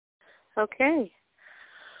Okay.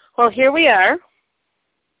 Well, here we are.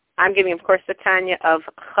 I'm giving, of course, the Tanya of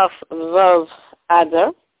Chaf Vav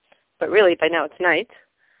Adar, but really by now it's night.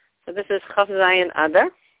 So this is Chaf Zayin Adar,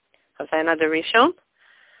 Chaf Zayin Adar Rishon.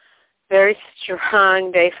 Very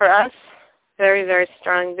strong day for us. Very, very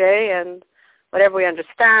strong day, and whatever we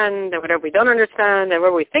understand, and whatever we don't understand, and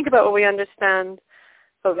whatever we think about what we understand,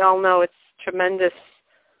 but we all know it's tremendous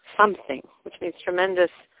something, which means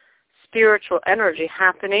tremendous spiritual energy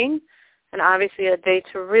happening, and obviously a day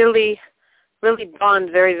to really, really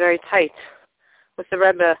bond very, very tight with the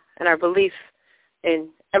Rebbe and our belief in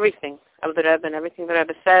everything of the Rebbe and everything the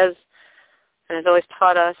Rebbe says and has always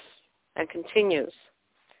taught us and continues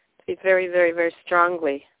to be very, very, very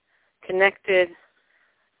strongly connected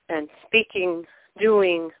and speaking,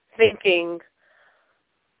 doing, thinking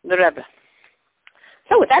the Rebbe.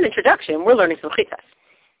 So with that introduction, we're learning some chitas.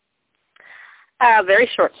 Very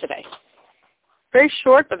short today. Very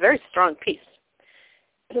short but very strong piece.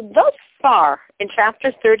 Thus far in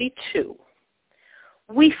chapter 32,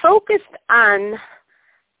 we focused on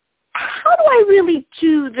how do I really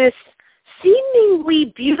do this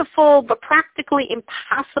seemingly beautiful but practically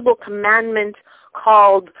impossible commandment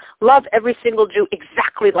called love every single Jew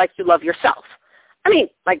exactly like you love yourself. I mean,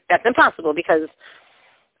 like, that's impossible because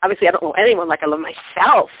obviously I don't know anyone like I love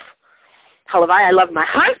myself. Halavai, I love my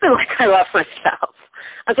husband like I love myself.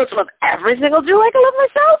 I'm supposed to love every single Jew like I love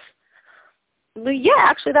myself? Well, yeah,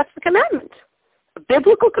 actually that's the commandment. A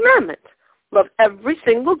biblical commandment. Love every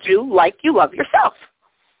single Jew like you love yourself.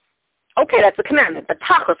 Okay, that's a commandment, but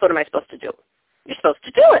tachlis, what am I supposed to do? You're supposed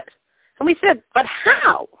to do it. And we said, but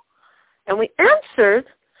how? And we answered,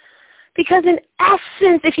 because in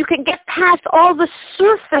essence, if you can get past all the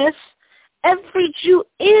surface, every Jew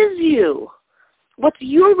is you. What's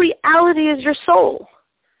your reality is your soul.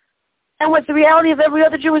 And what's the reality of every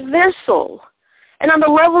other Jew is their soul. And on the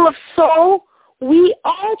level of soul, we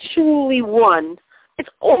are truly one. It's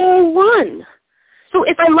all one. So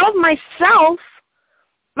if I love myself,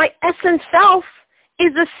 my essence self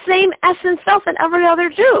is the same essence self in every other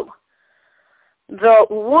Jew. The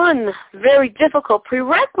one very difficult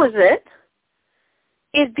prerequisite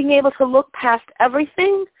is being able to look past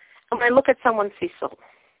everything and when I look at someone, see soul.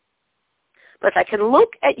 But if I can look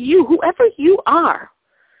at you, whoever you are,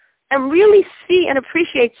 and really see and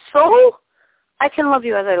appreciate soul, I can love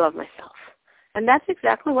you as I love myself. And that's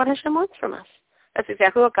exactly what Hashem wants from us. That's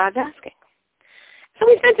exactly what God's asking. So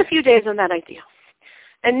we spent a few days on that idea.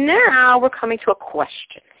 And now we're coming to a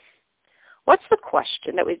question. What's the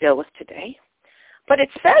question that we deal with today? But it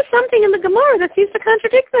says something in the Gemara that seems to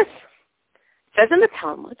contradict this. It says in the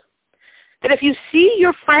Talmud that if you see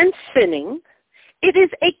your friend sinning, it is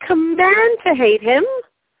a command to hate him,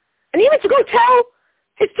 and even to go tell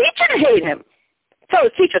his teacher to hate him. Tell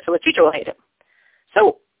his teacher so his teacher will hate him.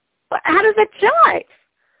 So how does that jive?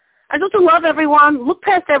 I'm supposed to love everyone, look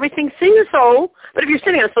past everything, sing the soul, but if you're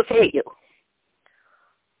sinning, I'm supposed to hate you.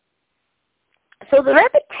 So the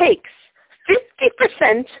Rebbe takes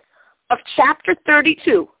 50% of chapter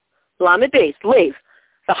 32, Lamed Beis, Lev,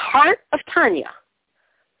 the heart of Tanya,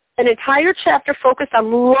 an entire chapter focused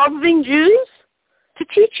on loving Jews to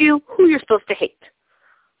teach you who you're supposed to hate,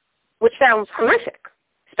 which sounds horrific,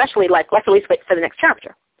 especially like, let's at least wait for the next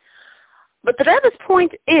chapter. But the Rebbe's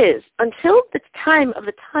point is, until the time of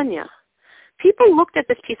the Tanya, people looked at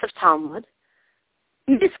this piece of Talmud,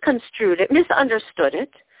 misconstrued it, misunderstood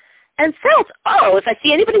it, and felt, oh, if I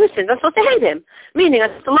see anybody who sins, I'm supposed to hate him, meaning I'm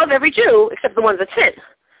supposed to love every Jew except the ones that sin,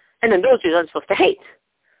 and then those Jews I'm supposed to hate.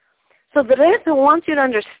 So the Rebbe wants you to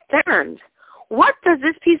understand, what does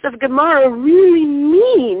this piece of Gemara really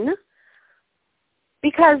mean?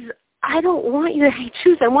 Because I don't want you to hate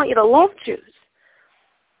Jews, I want you to love Jews.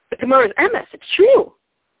 The Gemara is emes, it's true.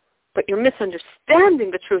 But you're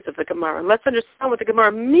misunderstanding the truth of the Gemara. Let's understand what the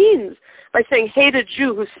Gemara means by saying, hate a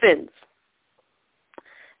Jew who sins.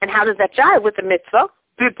 And how does that jive with the mitzvah,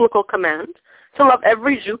 biblical command, to love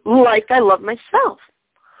every Jew like I love myself?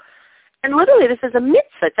 And literally, this is a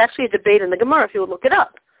mitzvah. It's actually a debate in the Gemara, if you would look it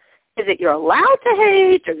up. Is it you're allowed to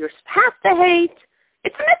hate, or you have to hate?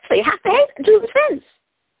 It's a mitzvah. You have to hate a Jew who sins.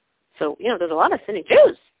 So, there's a lot of sinning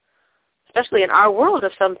Jews, especially in our world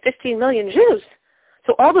of some 15 million Jews.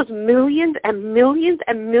 So all those millions and millions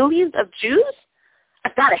and millions of Jews,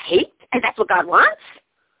 I've got to hate, and that's what God wants?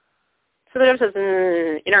 So the Rebbe says,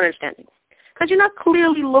 you're not understanding. Because you're not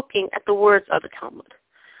clearly looking at the words of the Talmud.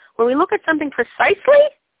 When we look at something precisely,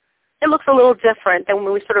 it looks a little different than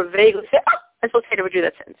when we sort of vaguely say, oh, I'm supposed to hate every Jew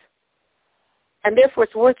that sins. And therefore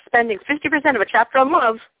it's worth spending 50% of a chapter on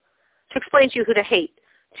love to explain to you who to hate,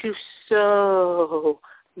 to so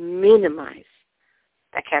minimize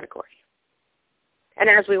that category. And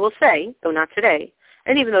as we will say, though not today,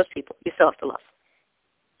 and even those people, you still have to love.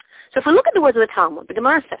 So if we look at the words of the Talmud, the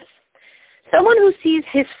Gemara says, someone who sees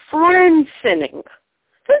his friend sinning,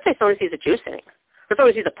 it doesn't say someone who sees a Jew sinning, or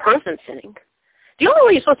someone who sees a person sinning. The only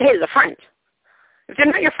one you're supposed to hate is a friend. If they're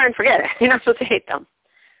not your friend, forget it. You're not supposed to hate them.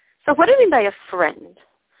 So what do you mean by a friend?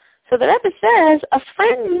 So the Rebbe says a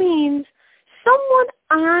friend means someone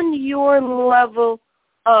on your level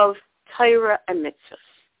of Torah and mitzvahs.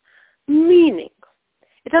 Meaning,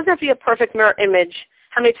 it doesn't have to be a perfect mirror image,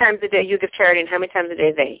 how many times a day you give charity and how many times a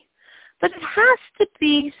day they. But it has to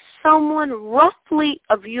be someone roughly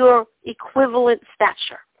of your equivalent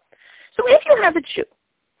stature. So if you have a Jew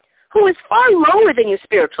who is far lower than you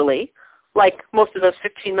spiritually, like most of those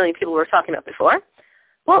 15 million people we were talking about before,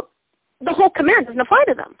 well, the whole command doesn't apply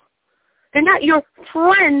to them. They're not your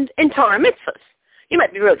friend in Torah mitzvahs. You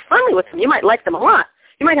might be really friendly with them. You might like them a lot.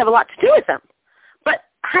 You might have a lot to do with them. But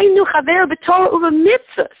Hainu Chaver b'Torah uva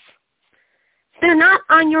mitzvahs. They're not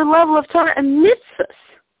on your level of Torah and mitzvahs.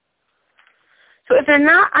 So if they're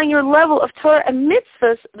not on your level of Torah and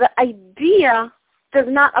mitzvahs, the idea does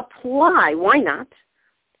not apply. Why not?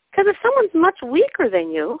 Because if someone's much weaker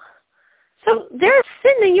than you, so they're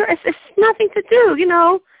sinning, it's nothing to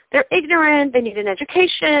do, They're ignorant, they need an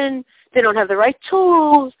education, they don't have the right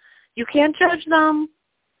tools, you can't judge them.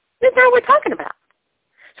 That's not what we're talking about.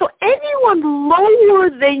 So anyone lower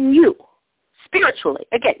than you, spiritually,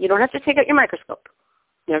 again, you don't have to take out your microscope.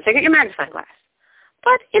 You don't have to take out your magnifying glass.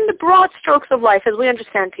 But in the broad strokes of life, as we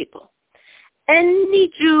understand people,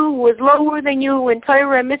 any Jew who is lower than you in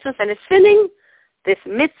Torah and mitzvahs and is sinning, this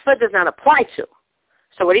mitzvah does not apply to.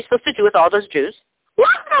 So what are you supposed to do with all those Jews?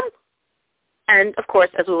 Love them. And, of course,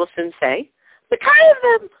 as we will soon say,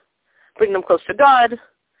 l'kayim them. Bring them close to God,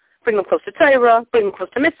 bring them close to Torah, bring them close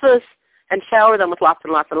to mitzvahs, and shower them with lots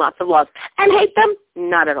and lots and lots of laws. And hate them?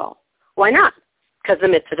 Not at all. Why not? Because the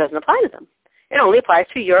mitzvah doesn't apply to them. It only applies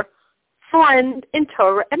to your friend in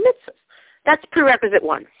Torah and mitzvahs. That's prerequisite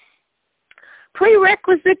 1.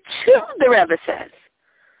 Prerequisite 2, the Rebbe says,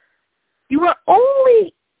 you are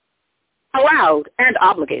only allowed and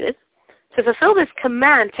obligated to fulfill this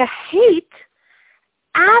command to hate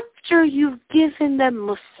after you've given them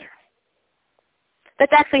musar.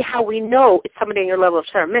 That's actually how we know it's somebody on your level of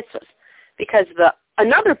Torah mitzvahs. Because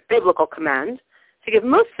another biblical command, to give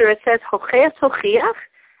musar, it says, Hocheas hochiach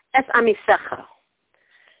es amisecha.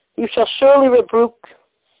 You shall surely rebuke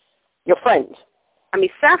your friend.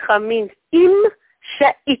 Amisecha means im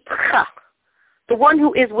she'itcha, the one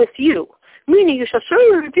who is with you. Meaning you shall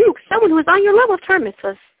surely rebuke someone who is on your level of Torah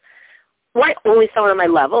mitzvahs. Why only someone on my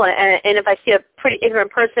level? And if I see a pretty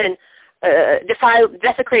ignorant person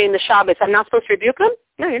desecrating the Shabbos, I'm not supposed to rebuke them?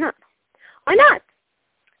 No, you're not. Why not?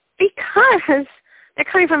 Because they're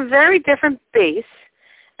coming from a very different base,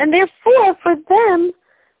 and therefore, for them,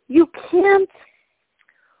 you can't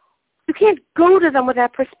go to them with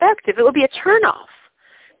that perspective. It will be a turnoff.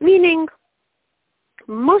 Meaning,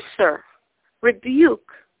 musar, rebuke,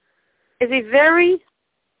 is a very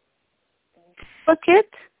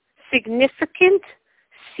delicate, significant,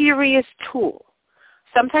 serious tool.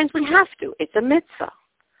 Sometimes we have to. It's a mitzvah.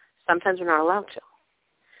 Sometimes we're not allowed to.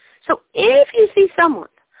 So if you see someone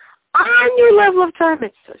on your level of Torah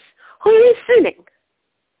mitzvahs who is sinning,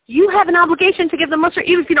 you have an obligation to give them musar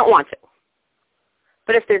even if you don't want to.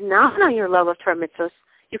 But if they're not on your level of Torah mitzvahs,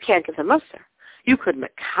 you can't give them musar. You could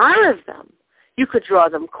makarev them. You could draw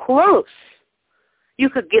them close. You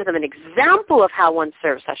could give them an example of how one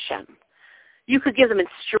serves Hashem. You could give them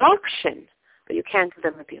instruction, but you can't give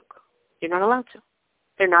them rebuke. You're not allowed to.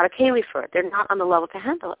 They're not a keli for it. They're not on the level to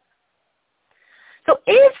handle it. So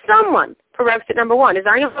if someone, prerequisite number 1, is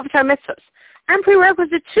on your level of Torah mitzvahs, and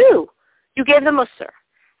prerequisite 2, you gave them musar,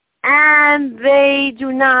 and they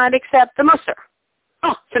do not accept the musar.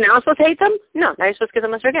 Oh, so now I'm supposed to hate them? No, now you're supposed to give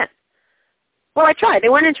them musar again. Well, I tried. They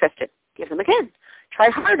weren't interested. Give them again. Try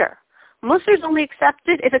harder. Musar is only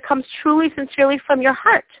accepted if it comes truly, sincerely from your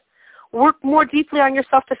heart. Work more deeply on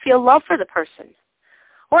yourself to feel love for the person.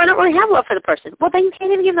 Well, I don't really have love for the person. Well, then you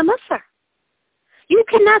can't even give them musar. You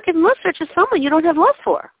cannot give musar to someone you don't have love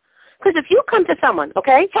for. Because if you come to someone,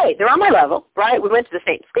 okay, hey, they're on my level, right? We went to the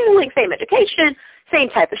same schooling, same education, same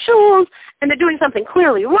type of shuls, and they're doing something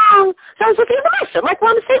clearly wrong, so I was looking at the musar, like we're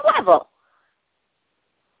on the same level.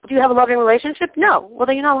 Do you have a loving relationship? No. Well,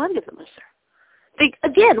 then you're not allowed to give them musar.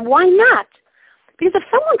 Again, why not? Because if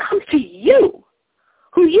someone comes to you,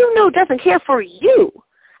 who you know doesn't care for you,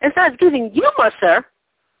 and starts giving you musar,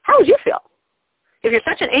 how would you feel? If you're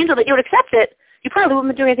such an angel that you would accept it, you probably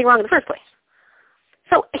wouldn't be doing anything wrong in the first place.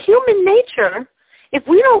 So human nature, if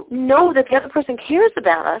we don't know that the other person cares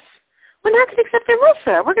about us, we're not going to accept their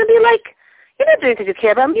musar. We're going to be like, You're not doing it because you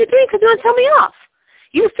care about me. You're doing it because you want to tell me off.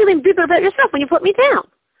 You're feeling bigger about yourself when you put me down.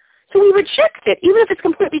 So we reject it, even if it's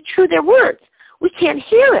completely true, their words. We can't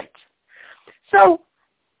hear it. So,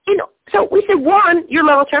 so we say, 1, you're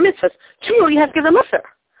loyal to our mitzvahs. 2, you have to give them mussar.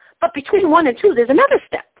 But between 1 and 2, there's another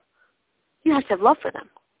step. You have to have love for them.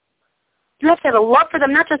 You have to have a love for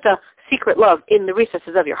them, not just a secret love in the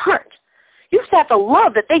recesses of your heart. You have to have the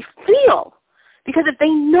love that they feel. Because if they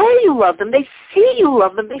know you love them, they see you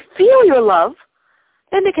love them, they feel your love,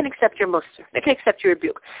 then they can accept your mussar. They can accept your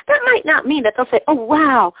rebuke. That might not mean that they'll say, oh,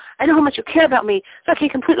 wow, I know how much you care about me, so I can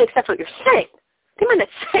completely accept what you're saying. They might not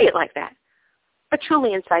say it like that. But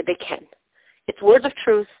truly inside they can. It's words of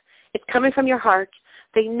truth. It's coming from your heart.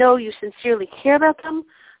 They know you sincerely care about them,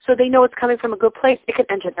 so they know it's coming from a good place. It can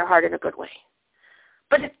enter their heart in a good way.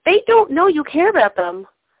 But if they don't know you care about them,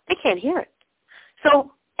 they can't hear it.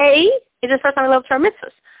 So A, is it first time I love to our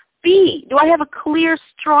mitzvahs? B, do I have a clear,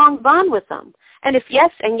 strong bond with them? And if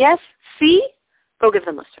yes and yes, C, go give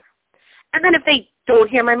them mussar. And then if they don't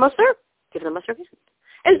hear my mussar, give them mussar again.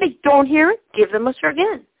 And if they don't hear it, give them mussar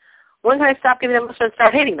again. When can I stop giving them mussar and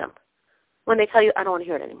start hating them? When they tell you, I don't want to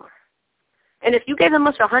hear it anymore. And if you gave them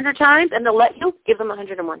mussar 100 times and they'll let you, give them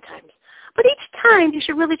 101 times. But each time, you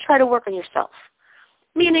should really try to work on yourself.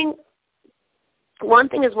 Meaning, one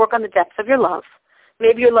thing is work on the depths of your love.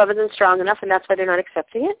 Maybe your love isn't strong enough and that's why they're not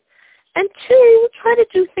accepting it. And 2, try to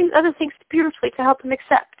do other things spiritually to help them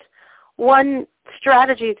accept. One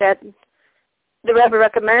strategy that the Rebbe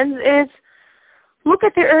recommends is look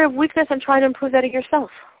at their area of weakness and try to improve that in yourself.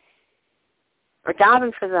 Or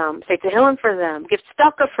daven for them, say tehillim for them, give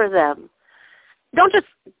tzedakah for them. Don't just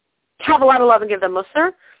have a lot of love and give them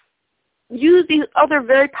mussar. Use these other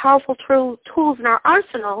very powerful tools in our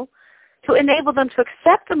arsenal to enable them to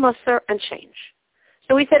accept the mussar and change.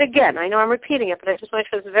 So we said again, I know I'm repeating it, but I just want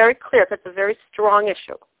to make sure it's very clear because it's a very strong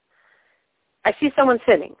issue. I see someone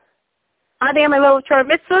sinning. Are they on my level of Torah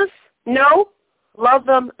mitzvahs? No. Love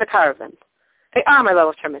them, the them. They are my level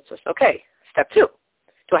of Torah mitzvahs. Okay. Step 2.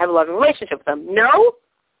 Do I have a loving relationship with them? No.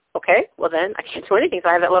 Okay. Well then, I can't do anything, so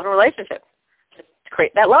I have that loving relationship. Just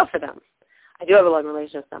create that love for them. I do have a loving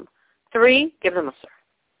relationship with them. 3, give them mussar.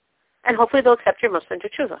 And hopefully they'll accept your mussar and do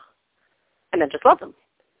tshuva. And then just love them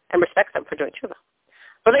and respect them for doing tshuva.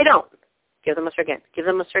 But they don't. Give them mussar again. Give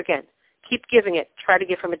them mussar again. Keep giving it. Try to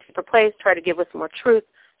give from a deeper place. Try to give with more truth.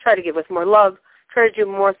 Try to give with more love. Try to do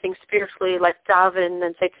more things spiritually like daven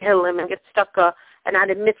and say tehillim and get tzedakah and add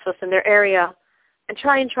mitzvahs in their area. And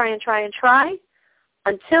try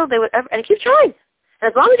until they would ever, and keep trying. And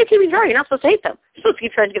as long as you keep trying, you're not supposed to hate them. You're supposed to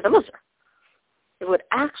keep trying to give them mussar. It would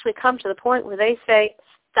actually come to the point where they say,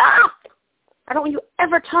 stop! I don't want you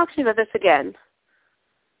ever talk to me about this again.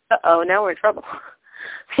 Uh-oh, now we're in trouble.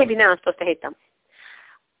 Maybe now I'm supposed to hate them.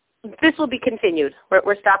 This will be continued.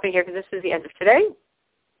 We're stopping here because this is the end of today.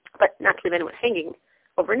 But not to leave anyone hanging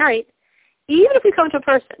overnight. Even if we come to a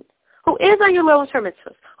person who is on your level of Torah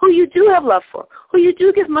mitzvahs, who you do have love for, who you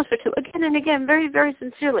do give mussar to again and again, very, very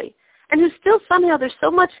sincerely, and who still somehow there's so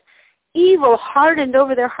much evil hardened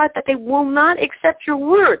over their heart that they will not accept your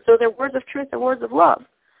words, so they're words of truth and words of love.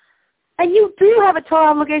 And you do have a Torah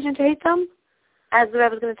obligation to hate them, as the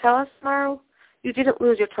Rebbe is going to tell us tomorrow. You didn't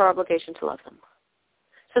lose your Torah obligation to love them.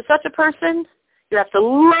 So such a person, you have to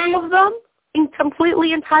love them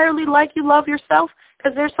completely, entirely like you love yourself,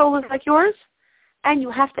 because their soul is like yours. And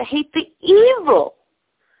you have to hate the evil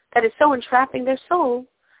that is so entrapping their soul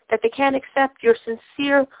that they can't accept your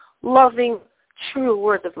sincere, loving, true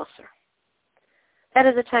words of mussar. That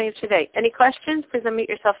is the time of today. Any questions? Please unmute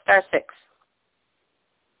yourself, *6.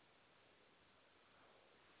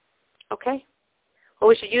 Okay. Well,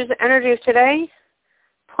 we should use the energy of today.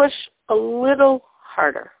 Push a little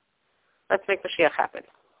harder. Let's make Mashiach happen.